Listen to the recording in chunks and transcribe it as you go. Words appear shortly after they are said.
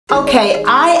Okay,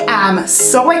 I am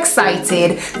so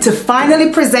excited to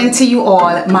finally present to you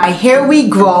all my Here We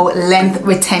Grow Length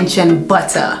Retention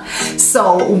Butter.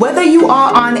 So whether you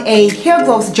are on a hair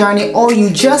growth journey or you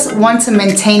just want to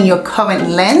maintain your current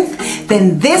length,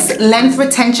 then this length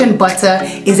retention butter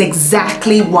is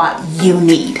exactly what you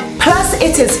need. Plus,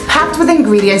 it is packed with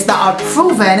ingredients that are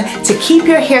proven to keep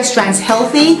your hair strands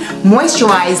healthy,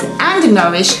 moisturized, and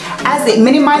nourished, as it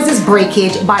minimizes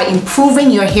breakage by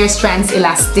improving your hair strands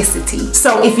elasticity.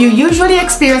 So if you usually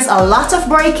experience a lot of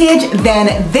breakage,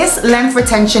 then this length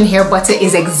retention hair butter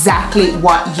is exactly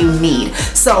what you need.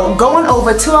 So go on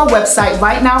over to our website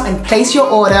right now and place your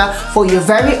order for your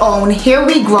very own Here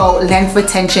We Grow Length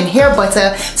Retention Hair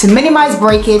Butter to minimize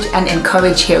breakage and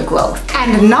encourage hair growth.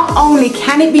 And not only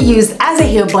can it be used as a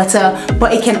hair butter,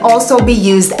 but it can also be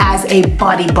used as a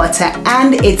body butter,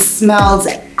 and it smells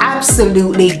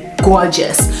absolutely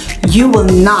gorgeous. You will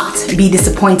not be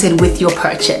disappointed with your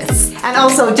purchase. And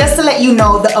also, just to let you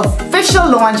know, the official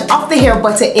launch of the hair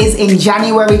butter is in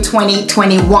January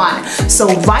 2021. So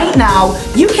right now,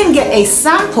 you can get a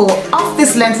sample of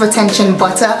this length retention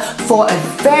butter for a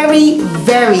very,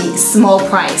 very small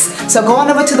price. So go on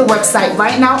over to the website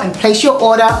right now and place your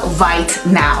order right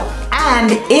now.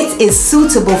 And it is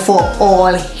suitable for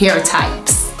all hair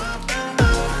types.